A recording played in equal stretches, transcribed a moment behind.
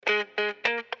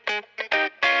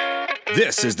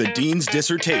This is the Dean's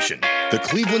Dissertation, the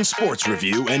Cleveland Sports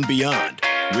Review and beyond,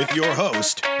 with your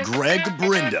host, Greg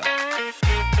Brinda.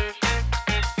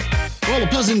 Well, a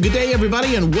pleasant good day,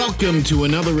 everybody, and welcome to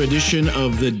another edition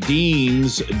of the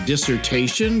Dean's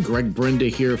Dissertation. Greg Brinda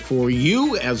here for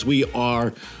you, as we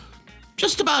are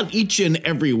just about each and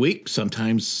every week,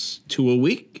 sometimes two a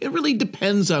week. It really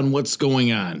depends on what's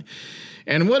going on.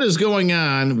 And what is going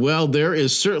on? Well, there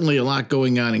is certainly a lot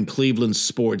going on in Cleveland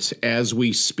sports as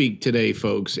we speak today,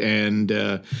 folks, and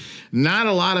not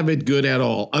a lot of it good at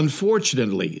all.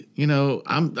 Unfortunately, you know,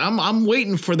 I'm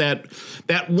waiting for that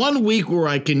 1 week where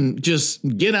I can just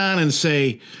get on and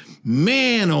say,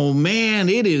 man, oh man,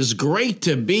 it is great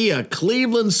to be a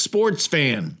Cleveland sports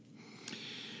fan.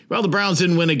 Well, the Browns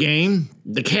didn't win a game.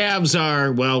 The Cavs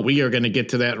are, well, we are going to get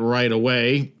to that right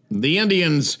away. The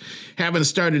Indians haven't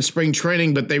started spring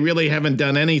training, but they really haven't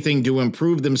done anything to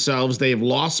improve themselves. They've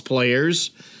lost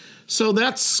players. So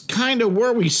that's kind of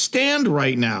where we stand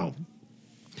right now.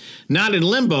 Not in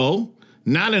limbo,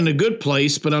 not in a good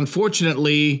place, but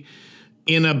unfortunately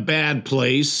in a bad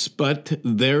place. But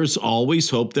there's always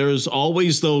hope. There's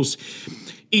always those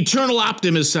eternal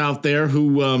optimists out there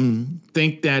who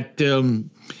think that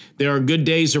there are good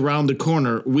days around the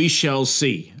corner. We shall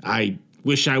see. I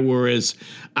wish I were as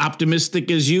optimistic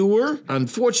as you were.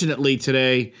 Unfortunately,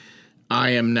 today,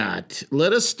 I am not.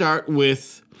 Let us start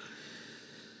with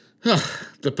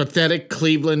the pathetic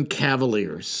Cleveland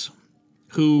Cavaliers,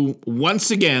 who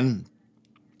once again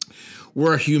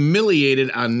were humiliated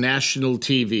on national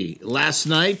TV. Last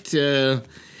night, it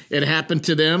happened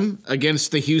to them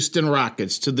against the Houston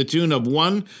Rockets to the tune of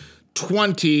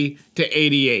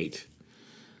 120-88.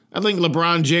 I think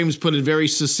LeBron James put it very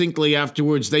succinctly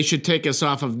afterwards. They should take us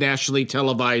off of nationally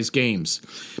televised games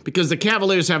because the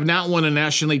Cavaliers have not won a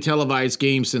nationally televised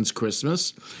game since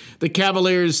Christmas. The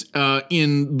Cavaliers,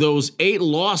 in those 8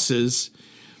 losses,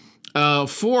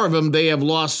 4 of them they have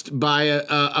lost by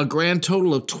a grand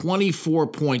total of 24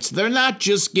 points. They're not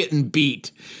just getting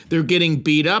beat. They're getting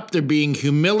beat up. They're being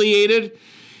humiliated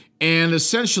and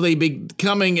essentially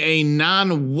becoming a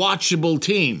non-watchable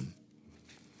team.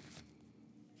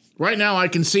 Right now, I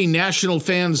can see national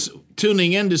fans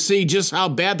tuning in to see just how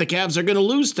bad the Cavs are going to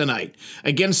lose tonight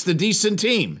against the decent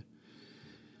team.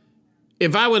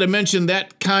 If I would have mentioned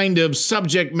that kind of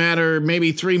subject matter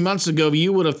maybe 3 months ago,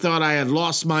 you would have thought I had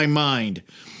lost my mind.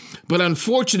 But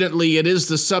unfortunately, it is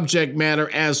the subject matter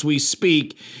as we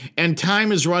speak, and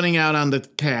time is running out on the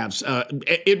Cavs.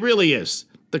 It really is.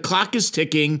 The clock is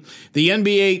ticking. The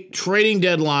NBA trading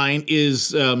deadline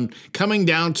is coming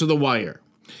down to the wire.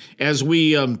 As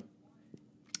we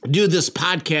do this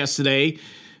podcast today,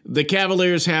 the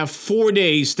Cavaliers have 4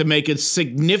 days to make a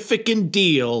significant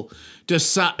deal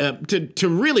to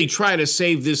really try to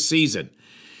save this season.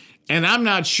 And I'm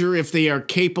not sure if they are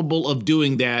capable of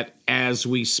doing that as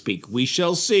we speak. We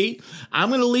shall see. I'm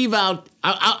going to leave out,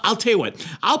 I'll tell you what,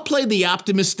 I'll play the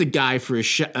optimistic guy for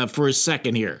a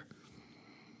second here.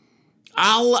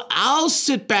 I'll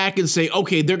sit back and say,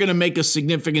 okay, they're going to make a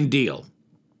significant deal.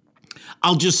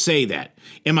 I'll just say that.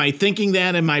 Am I thinking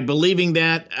that? Am I believing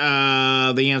that?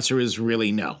 The answer is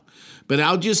really no. But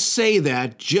I'll just say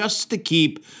that just to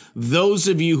keep those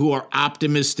of you who are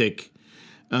optimistic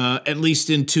at least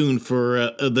in tune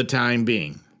for the time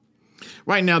being.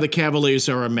 Right now, the Cavaliers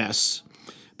are a mess.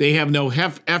 They have no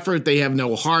effort. They have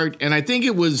no heart. And I think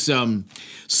it was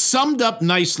summed up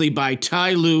nicely by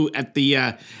Ty Lue at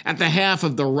the half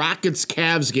of the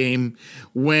Rockets-Cavs game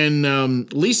when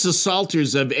Lisa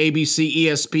Salters of ABC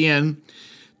ESPN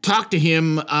talked to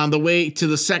him on the way to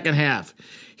the second half.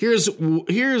 Here's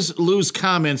Lue's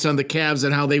comments on the Cavs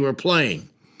and how they were playing.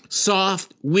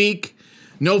 Soft, weak,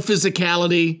 no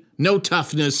physicality, no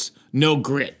toughness, no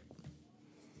grit.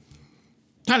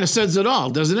 Kind of says it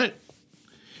all, doesn't it?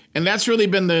 And that's really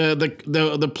been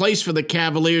the place for the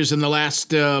Cavaliers in the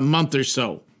last month or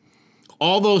so.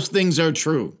 All those things are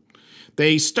true.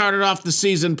 They started off the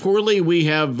season poorly. We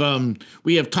have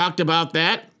talked about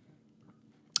that.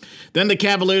 Then the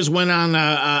Cavaliers went on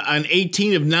an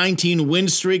 18-19 win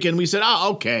streak, and we said, oh,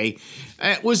 okay.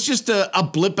 It was just a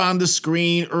blip on the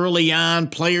screen early on.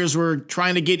 Players were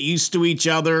trying to get used to each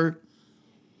other.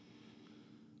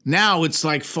 Now it's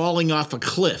like falling off a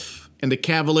cliff. And the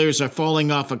Cavaliers are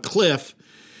falling off a cliff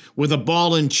with a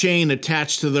ball and chain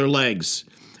attached to their legs,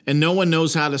 and no one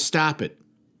knows how to stop it.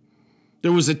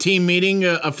 There was a team meeting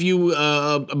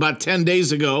about 10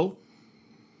 days ago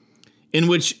in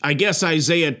which I guess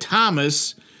Isaiah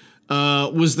Thomas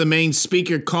was the main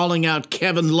speaker, calling out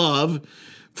Kevin Love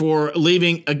for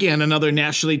leaving, again, another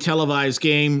nationally televised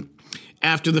game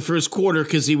after the first quarter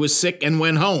because he was sick and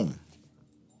went home.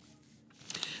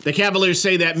 The Cavaliers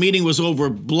say that meeting was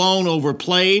overblown,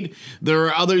 overplayed. There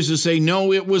are others who say,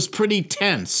 no, it was pretty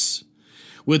tense,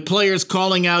 with players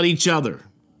calling out each other.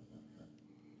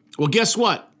 Well, guess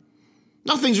what?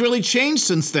 Nothing's really changed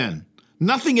since then.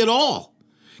 Nothing at all.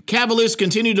 Cavaliers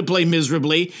continue to play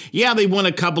miserably. Yeah, they won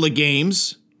a couple of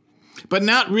games, but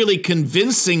not really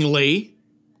convincingly.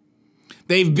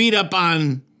 They've beat up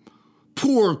on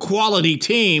poor quality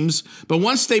teams, but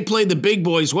once they play the big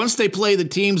boys, once they play the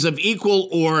teams of equal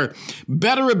or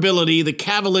better ability, the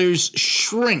Cavaliers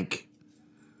shrink.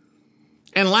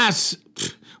 And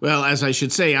as I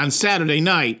should say, on Saturday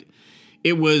night,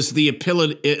 it was the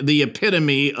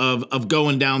epitome of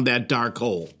going down that dark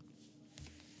hole.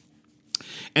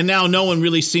 And now no one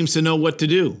really seems to know what to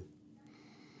do.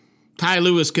 Ty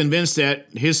Lue is convinced that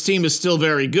his team is still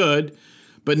very good,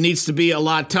 but needs to be a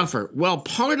lot tougher. Well,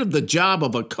 part of the job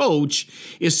of a coach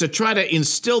is to try to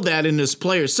instill that in his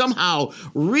players. Somehow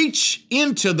reach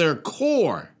into their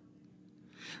core,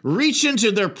 reach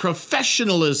into their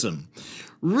professionalism,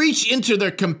 reach into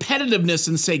their competitiveness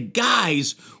and say,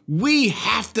 guys, we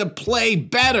have to play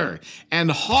better and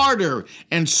harder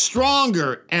and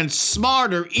stronger and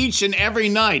smarter each and every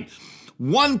night,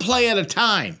 one play at a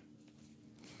time.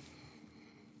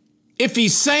 If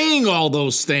he's saying all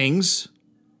those things,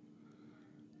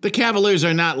 the Cavaliers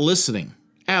are not listening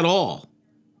at all.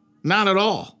 Not at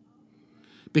all.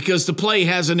 Because the play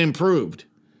hasn't improved.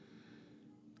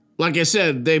 Like I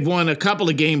said, they've won a couple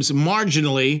of games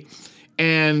marginally,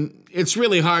 and it's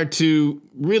really hard to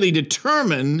really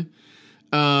determine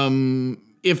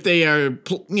if they are,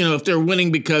 if they're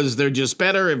winning because they're just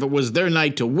better, if it was their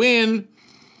night to win.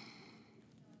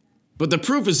 But the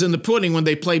proof is in the pudding when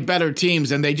they play better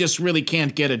teams and they just really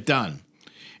can't get it done.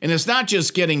 And it's not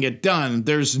just getting it done,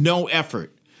 there's no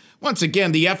effort. Once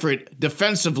again, the effort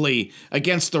defensively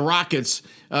against the Rockets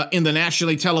in the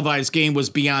nationally televised game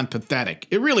was beyond pathetic.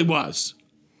 It really was.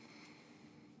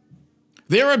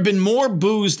 There have been more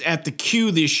boos at the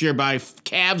Q this year by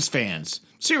Cavs fans.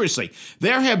 Seriously,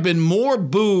 there have been more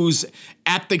boos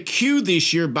at the Q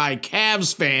this year by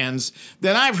Cavs fans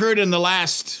than I've heard in the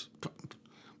last,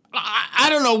 I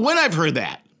don't know when I've heard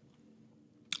that.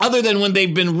 Other than when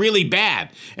they've been really bad.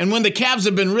 And when the Cavs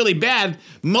have been really bad,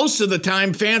 most of the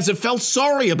time fans have felt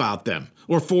sorry about them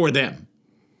or for them.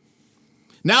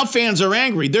 Now fans are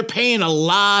angry. They're paying a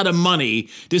lot of money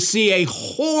to see a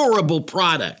horrible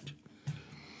product.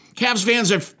 Cavs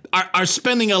fans are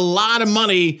spending a lot of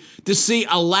money to see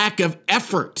a lack of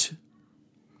effort.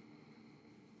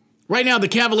 Right now, the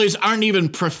Cavaliers aren't even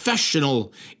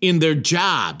professional in their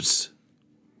jobs.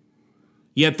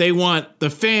 Yet they want the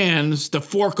fans to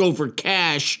fork over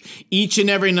cash each and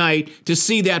every night to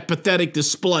see that pathetic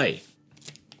display.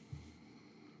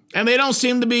 And they don't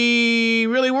seem to be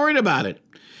really worried about it.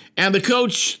 And the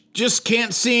coach just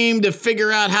can't seem to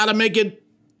figure out how to make it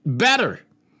better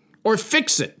or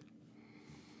fix it.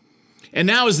 And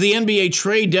now as the NBA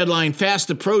trade deadline fast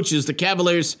approaches, the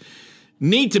Cavaliers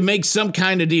need to make some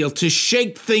kind of deal to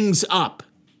shake things up.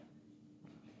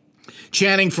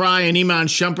 Channing Frye and Iman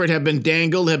Shumpert have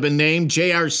been named,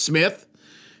 J.R. Smith,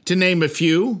 to name a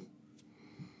few.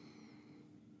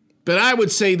 But I would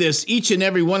say this, each and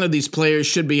every one of these players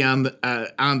should be on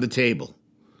the table.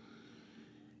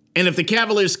 And if the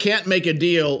Cavaliers can't make a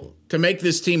deal to make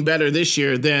this team better this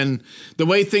year, then the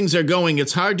way things are going,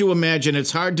 it's hard to imagine,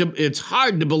 it's hard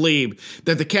to believe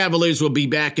that the Cavaliers will be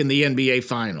back in the NBA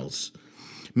Finals.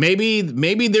 Maybe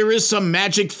there is some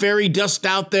magic fairy dust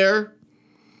out there.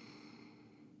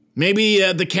 Maybe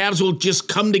the Cavs will just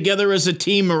come together as a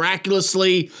team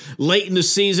miraculously late in the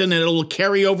season and it will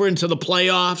carry over into the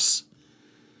playoffs.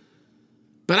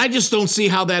 But I just don't see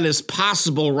how that is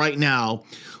possible right now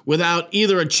without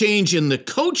either a change in the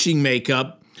coaching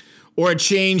makeup or a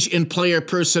change in player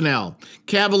personnel.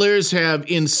 Cavaliers have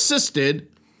insisted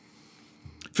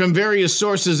from various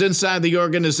sources inside the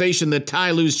organization that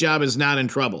Ty Lue's job is not in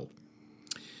trouble.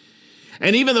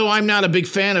 And even though I'm not a big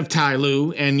fan of Ty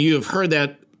Lue, and you have heard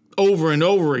that over and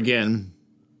over again,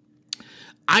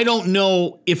 I don't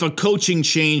know if a coaching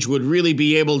change would really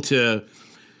be able to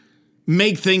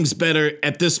make things better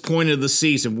at this point of the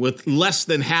season with less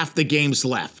than half the games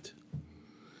left.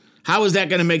 How is that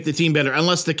going to make the team better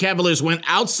unless the Cavaliers went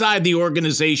outside the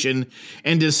organization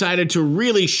and decided to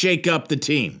really shake up the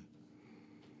team?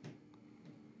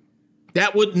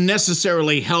 That wouldn't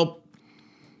necessarily help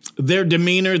their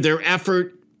demeanor, their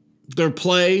effort, their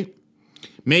play.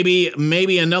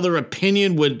 Maybe another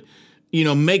opinion would,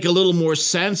 make a little more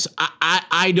sense.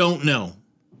 I don't know.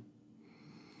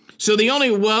 So the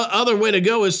only other way to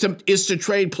go is to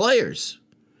trade players.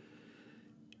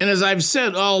 And as I've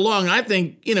said all along, I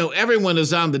think, everyone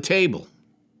is on the table.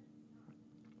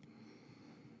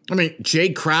 I mean, Jay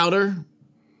Crowder,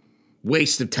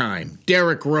 waste of time.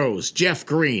 Derrick Rose, Jeff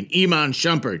Green, Iman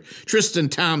Shumpert, Tristan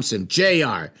Thompson,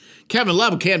 JR. Kevin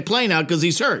Love can't play now because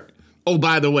he's hurt. Oh,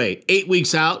 by the way, 8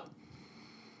 weeks out.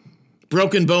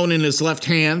 Broken bone in his left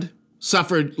hand.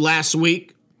 Suffered last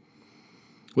week.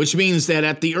 Which means that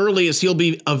at the earliest, he'll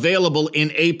be available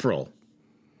in April.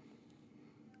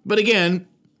 But again,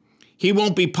 he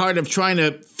won't be part of trying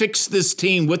to fix this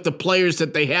team with the players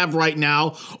that they have right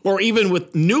now, or even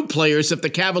with new players if the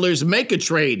Cavaliers make a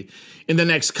trade in the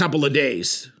next couple of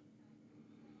days.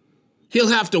 He'll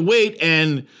have to wait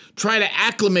and try to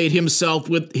acclimate himself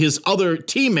with his other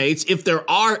teammates, if there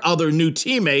are other new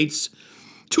teammates,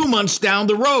 2 months down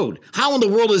the road. How in the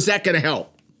world is that going to help?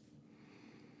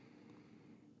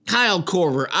 Kyle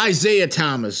Korver, Isaiah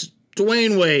Thomas,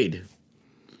 Dwayne Wade.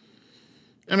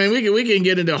 I mean, we can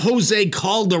get into Jose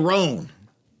Calderon.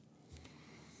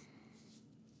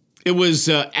 It was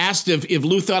asked if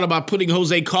Lou thought about putting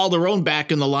Jose Calderon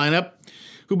back in the lineup,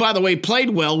 who, by the way, played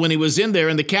well when he was in there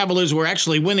and the Cavaliers were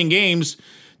actually winning games.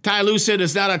 Ty Lue said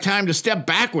it's not a time to step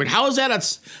backward. How is that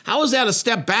a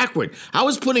step backward? How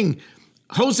is putting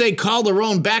Jose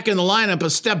Calderon back in the lineup a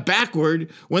step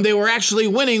backward when they were actually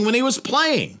winning when he was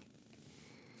playing?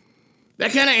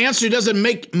 That kind of answer doesn't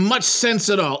make much sense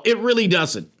at all. It really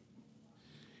doesn't.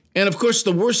 And of course,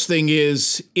 the worst thing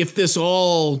is if this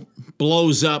all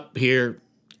blows up here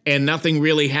and nothing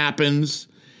really happens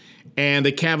and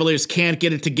the Cavaliers can't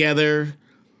get it together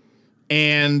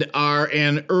and are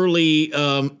an early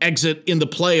exit in the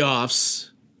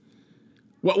playoffs,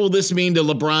 what will this mean to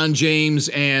LeBron James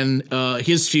and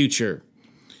his future?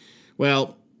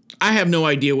 Well, I have no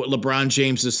idea what LeBron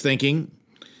James is thinking.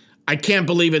 I can't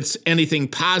believe it's anything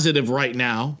positive right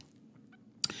now.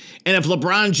 And if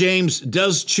LeBron James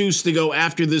does choose to go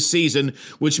after this season,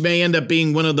 which may end up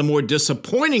being one of the more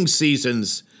disappointing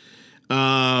seasons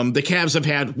the Cavs have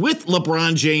had with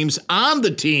LeBron James on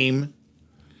the team,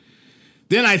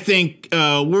 then I think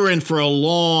we're in for a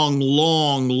long,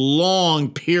 long, long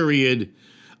period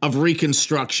of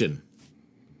reconstruction.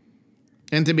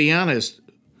 And to be honest,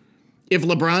 if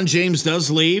LeBron James does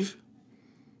leave,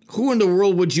 who in the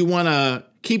world would you want to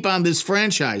keep on this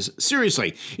franchise?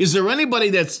 Seriously, is there anybody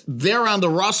that's there on the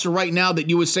roster right now that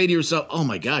you would say to yourself, oh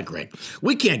my God, Greg,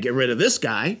 we can't get rid of this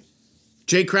guy?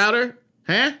 Jay Crowder?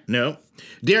 Huh? No.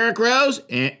 Derrick Rose?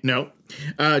 No.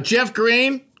 Jeff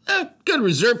Green? Good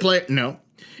reserve player? No.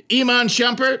 Iman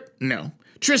Shumpert? No.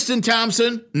 Tristan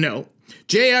Thompson? No.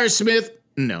 J.R. Smith?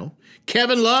 No.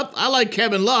 Kevin Love? I like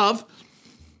Kevin Love,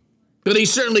 but he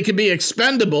certainly could be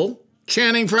expendable.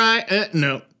 Channing Frye?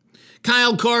 No.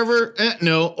 Kyle Korver,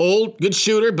 no, old, good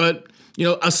shooter, but,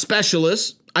 a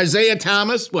specialist. Isaiah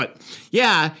Thomas, what?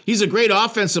 Yeah, he's a great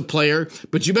offensive player,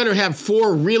 but you better have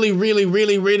 4 really, really,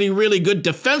 really, really, really good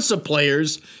defensive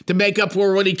players to make up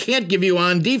for what he can't give you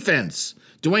on defense.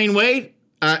 Dwayne Wade?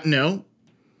 No.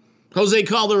 Jose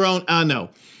Calderon? No.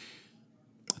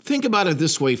 Think about it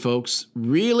this way, folks.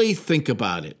 Really think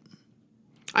about it.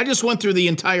 I just went through the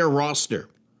entire roster.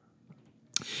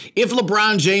 If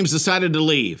LeBron James decided to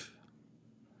leave,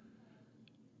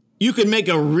 you can make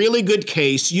a really good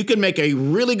case, you can make a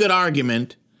really good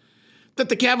argument that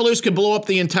the Cavaliers could blow up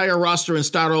the entire roster and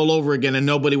start all over again and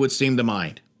nobody would seem to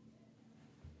mind.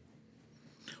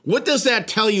 What does that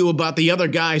tell you about the other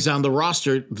guys on the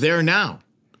roster there now?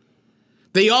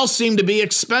 They all seem to be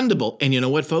expendable. And you know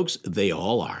what, folks? They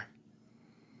all are.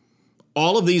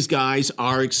 All of these guys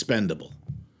are expendable.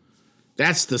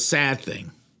 That's the sad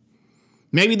thing.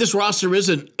 Maybe this roster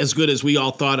isn't as good as we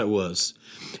all thought it was.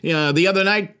 The other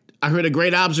night, I heard a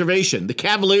great observation. The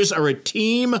Cavaliers are a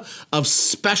team of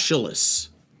specialists.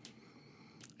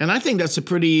 And I think that's a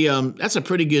pretty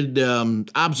good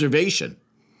observation.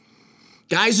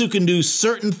 Guys who can do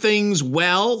certain things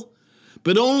well,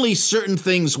 but only certain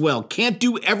things well. Can't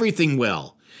do everything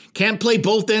well. Can't play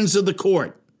both ends of the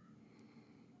court.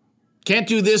 Can't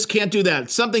do this, can't do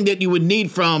that. Something that you would need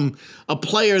from a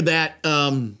player that,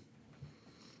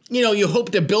 you hope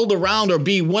to build around or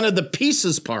be one of the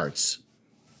pieces parts.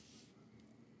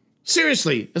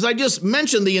 Seriously, as I just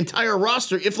mentioned the entire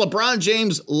roster, if LeBron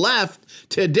James left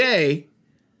today,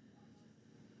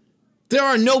 there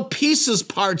are no pieces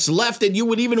parts left that you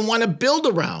would even want to build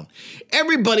around.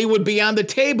 Everybody would be on the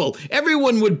table.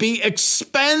 Everyone would be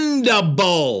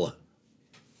expendable.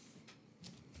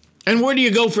 And where do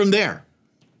you go from there?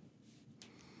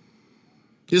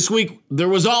 This week, there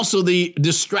was also the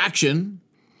distraction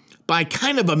by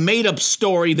kind of a made-up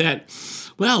story that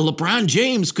Well, LeBron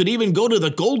James could even go to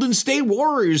the Golden State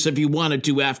Warriors if he wanted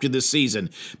to after this season,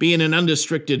 being an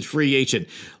unrestricted free agent.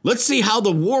 Let's see how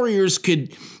the Warriors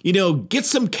could, get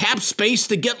some cap space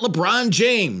to get LeBron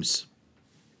James.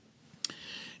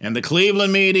 And the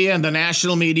Cleveland media and the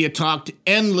national media talked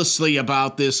endlessly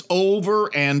about this over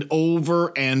and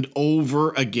over and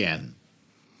over again.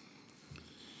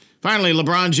 Finally,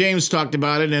 LeBron James talked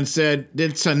about it and said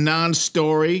it's a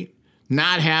non-story,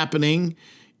 not happening.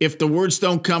 If the words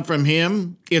don't come from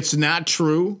him, it's not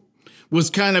true. Was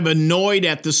kind of annoyed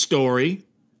at the story.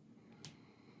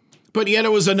 But yet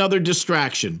it was another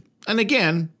distraction. And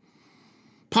again,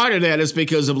 part of that is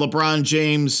because of LeBron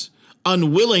James'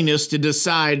 unwillingness to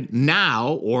decide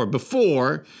now or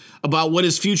before about what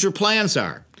his future plans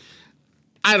are.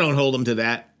 I don't hold him to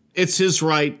that. It's his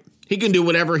right. He can do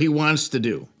whatever he wants to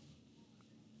do.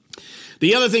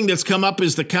 The other thing that's come up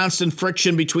is the constant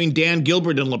friction between Dan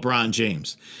Gilbert and LeBron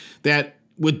James. That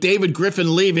with David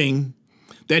Griffin leaving,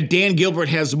 that Dan Gilbert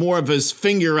has more of his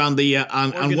finger on the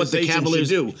on what the Cavaliers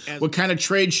do, what kind of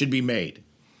trade should be made.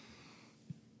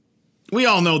 We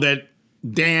all know that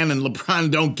Dan and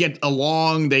LeBron don't get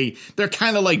along. They're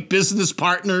kind of like business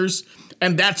partners,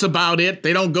 and that's about it.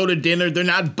 They don't go to dinner. They're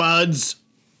not buds.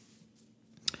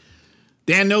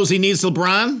 Dan knows he needs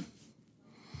LeBron.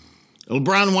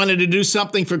 LeBron wanted to do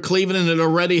something for Cleveland, and it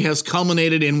already has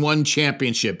culminated in one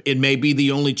championship. It may be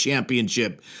the only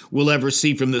championship we'll ever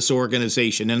see from this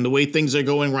organization. And the way things are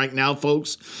going right now,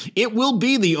 folks, it will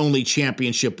be the only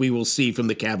championship we will see from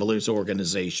the Cavaliers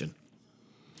organization.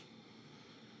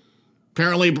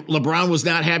 Apparently, LeBron was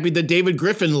not happy that David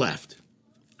Griffin left.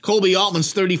 Kobe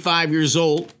Altman's 35 years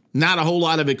old, not a whole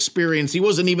lot of experience. He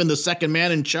wasn't even the second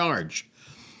man in charge.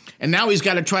 And now he's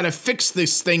got to try to fix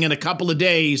this thing in a couple of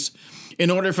days in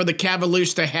order for the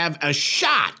Cavaliers to have a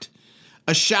shot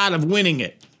of winning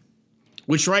it,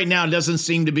 which right now doesn't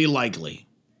seem to be likely.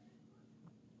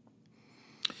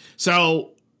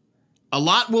 So a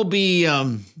lot will be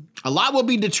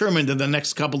determined in the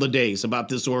next couple of days about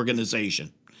this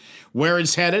organization. Where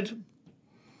it's headed?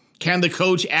 Can the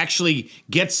coach actually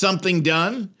get something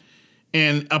done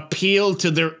and appeal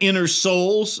to their inner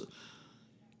souls?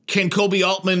 Can Kobe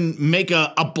Altman make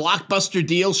a blockbuster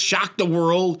deal, shock the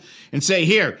world, and say,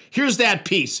 here's that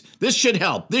piece. This should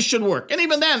help. This should work. And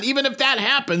even then, even if that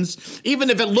happens, even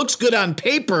if it looks good on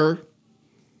paper,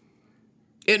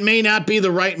 it may not be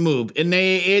the right move.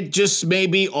 It just may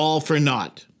be all for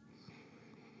naught.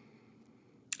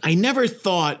 I never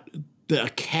thought the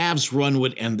Cavs run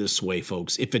would end this way,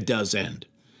 folks, if it does end.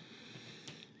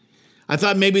 I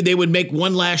thought maybe they would make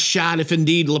one last shot if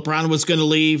indeed LeBron was going to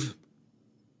leave.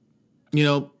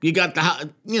 You got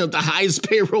the highest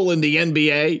payroll in the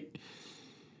NBA,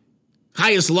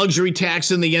 highest luxury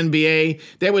tax in the NBA.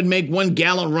 They would make one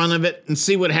gallant run of it and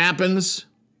see what happens.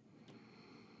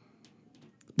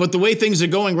 But the way things are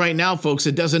going right now, folks,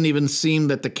 it doesn't even seem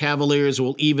that the Cavaliers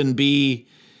will even be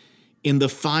in the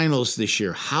finals this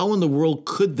year. How in the world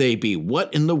could they be?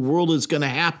 What in the world is going to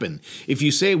happen? If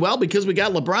you say, well, because we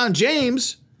got LeBron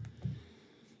James,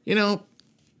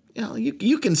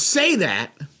 you can say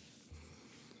that.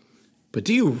 But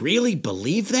do you really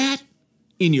believe that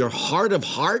in your heart of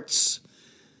hearts?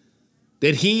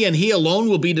 That he and he alone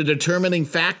will be the determining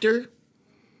factor?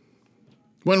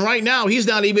 When right now he's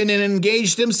not even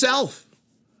engaged himself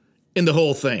in the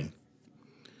whole thing.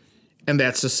 And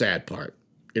that's the sad part.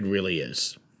 It really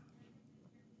is.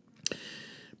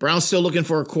 Brown's still looking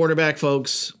for a quarterback,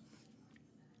 folks.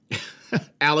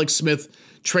 Alex Smith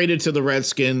traded to the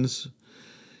Redskins.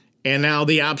 And now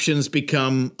the options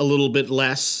become a little bit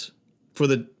less for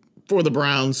the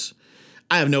Browns.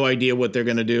 I have no idea what they're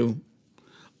going to do.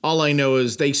 All I know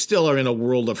is they still are in a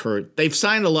world of hurt. They've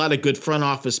signed a lot of good front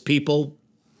office people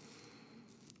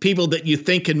that you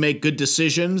think can make good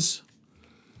decisions.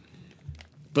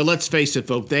 But let's face it,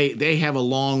 folks, they have a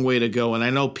long way to go. And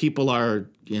I know people are,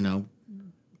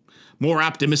 more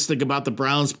optimistic about the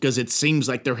Browns because it seems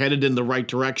like they're headed in the right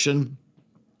direction.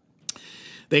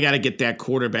 They got to get that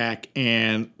quarterback,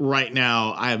 and right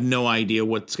now I have no idea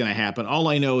what's going to happen. All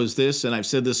I know is this, and I've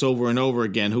said this over and over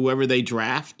again, whoever they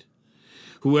draft,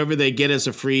 whoever they get as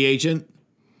a free agent,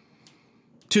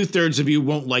 2/3 of you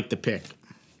won't like the pick.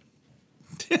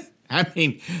 I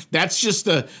mean, that's just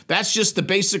the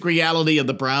basic reality of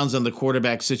the Browns and the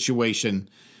quarterback situation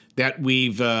that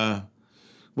we've been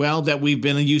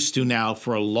used to now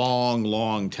for a long,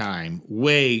 long time,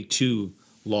 way too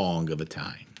long of a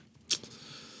time.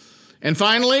 And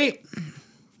finally,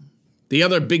 the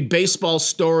other big baseball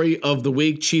story of the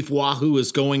week, Chief Wahoo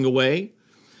is going away.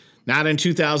 Not in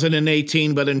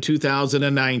 2018, but in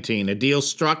 2019. A deal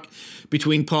struck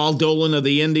between Paul Dolan of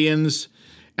the Indians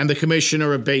and the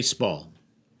commissioner of baseball.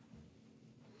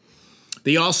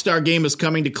 The All-Star Game is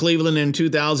coming to Cleveland in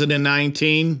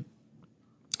 2019.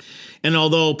 And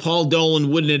although Paul Dolan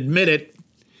wouldn't admit it,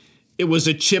 it was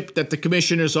a chip that the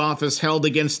commissioner's office held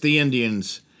against the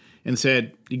Indians and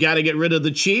said, you got to get rid of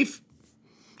the chief,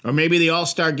 or maybe the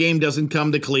All-Star Game doesn't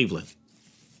come to Cleveland.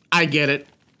 I get it.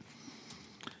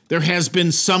 There has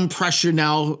been some pressure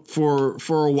now for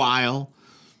a while.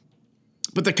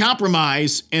 But the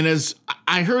compromise, and as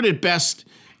I heard it best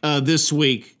this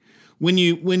week, when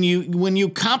you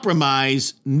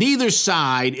compromise, neither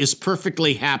side is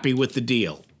perfectly happy with the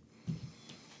deal.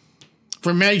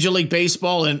 For Major League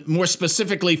Baseball, and more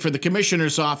specifically for the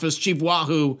commissioner's office, Chief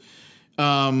Wahoo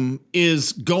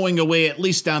is going away, at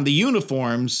least on the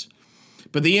uniforms,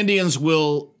 but the Indians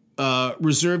will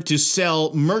reserve to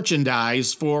sell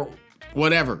merchandise for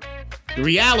whatever. The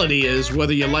reality is,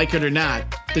 whether you like it or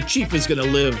not, the chief is going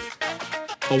to live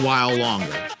a while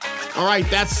longer. All right,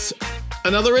 that's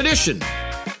another edition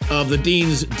of the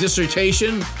Dean's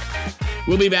Dissertation.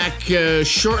 We'll be back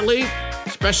shortly,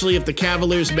 especially if the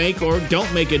Cavaliers make or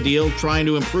don't make a deal trying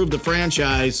to improve the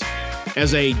franchise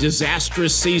as a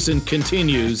disastrous season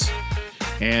continues.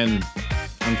 And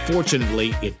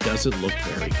unfortunately, it doesn't look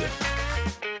very good.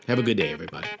 Have a good day,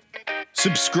 everybody.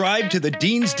 Subscribe to the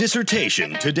Dean's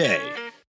Dissertation today.